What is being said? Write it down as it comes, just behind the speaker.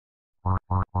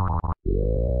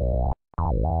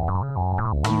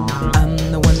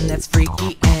that's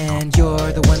freaky and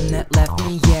you're the one that left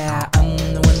me. Yeah, I'm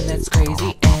the one that's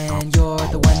crazy and you're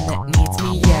the one that needs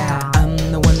me. Yeah, I'm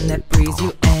the one that breathes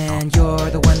you and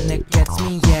you're the one that gets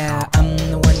me. Yeah, I'm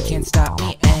the one can't stop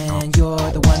me and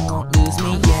you're the one won't lose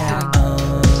me.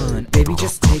 Yeah, baby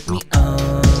just take me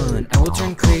on, I will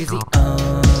turn crazy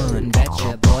on.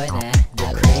 Betcha boy that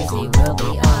the crazy will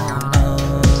be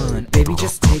on. Baby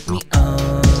just take me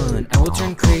on, I will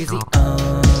turn crazy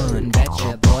on.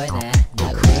 Betcha boy that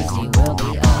the crazy will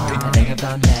be on. I think I've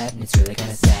gone mad and it's really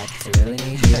kinda sad, 'cause I really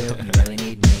need you and you really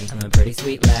need me. I'm a pretty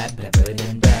sweet lad, but I've really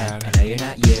been bad. I know you're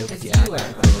not you, 'cause you act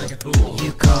like a fool.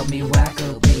 You called me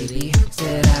wacko baby,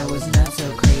 said I was not so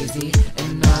crazy,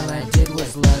 and all I did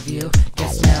was love you.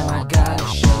 Guess now I gotta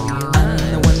show you I'm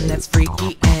the one that's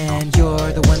freaky and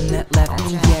you're the one that left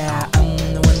me. Yeah,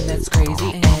 I'm the one that's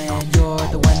crazy and you're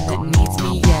the one that needs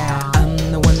me. Yeah, I'm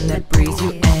the one that breathes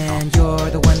you and you're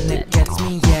the one that gets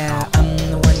me. Yeah, I'm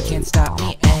the one can't stop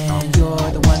me and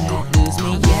you're the one won't lose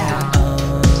me.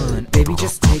 Yeah, baby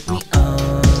just take me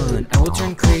on, I will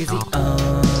turn crazy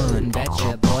on.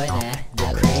 Betcha boy that the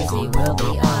crazy will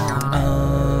be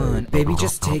on. Baby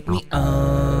just take me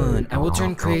on, I will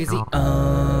turn crazy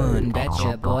on.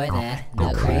 Betcha boy that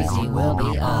the crazy will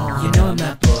be on. You know I'm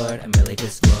not bored, I'm really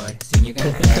just bored. Soon you're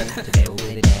gonna beg, today will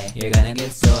be the day. You're gonna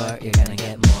get sore, you're gonna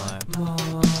get more.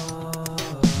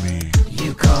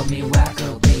 You called me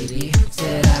wacko baby,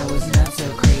 said I was not so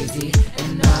crazy,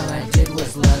 and all I did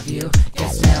was love you.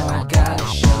 Guess now I gotta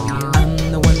show you I'm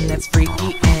the one that's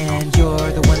freaky and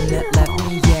you're the one that left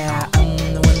me. Yeah, I'm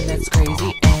the one that's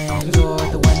crazy and you're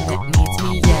the one that needs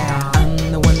me. Yeah, I'm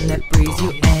the one that breathes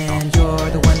you and you're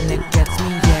the one that gets me.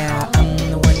 Yeah, I'm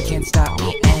the one can't stop me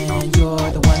and you're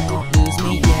the one who won't lose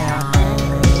me. Yeah,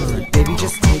 baby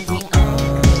just take me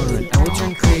on, I will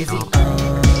turn crazy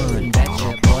on. Betcha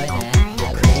boy that the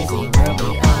crazy will be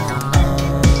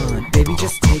on. Baby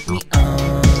just take me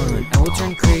on, I will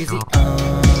turn crazy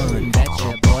on. Betcha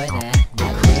boy that the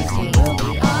crazy will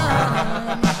be on.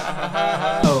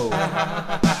 Oh,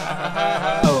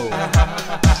 oh,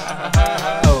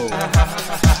 oh, oh,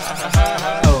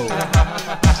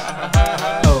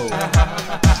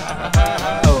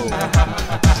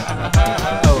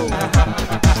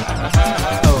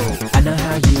 oh. I know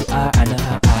how you are, I know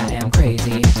how I am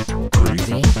crazy.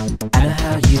 Crazy, I know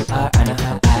how you are, I know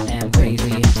how I am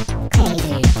crazy.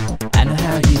 crazy. I know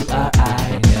how you are,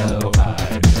 I know.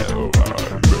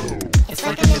 It's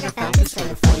like I never felt this way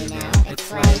before you now.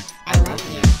 It's like I love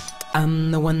you.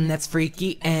 I'm the one that's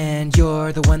freaky and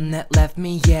you're the one that left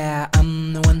me. Yeah,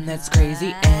 I'm the one that's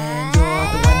crazy and you're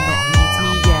the one that needs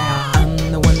me. Yeah,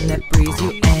 I'm the one that breathes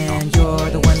you and you're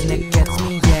the one that gets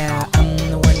me. Yeah, I'm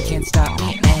the one can't stop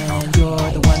me and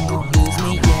you're the one who lose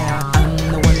me. Yeah, I'm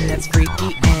the one that's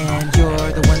freaky and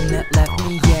you're the one that left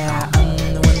me. Yeah,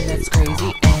 I'm the one that's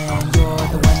crazy and you're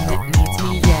the one that needs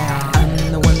me. Yeah, I'm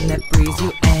the one that breathes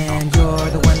you and you're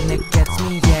the one that gets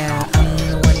me. Yeah, I'm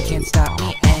the one can't stop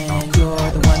me and you're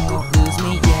the one who lose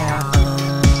me.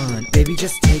 Yeah, baby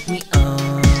just take me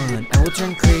on, I will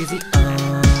turn crazy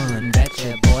on.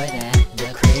 Betcha boy that the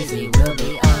crazy will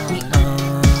be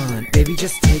on. Baby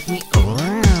just take me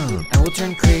on, I will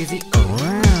turn crazy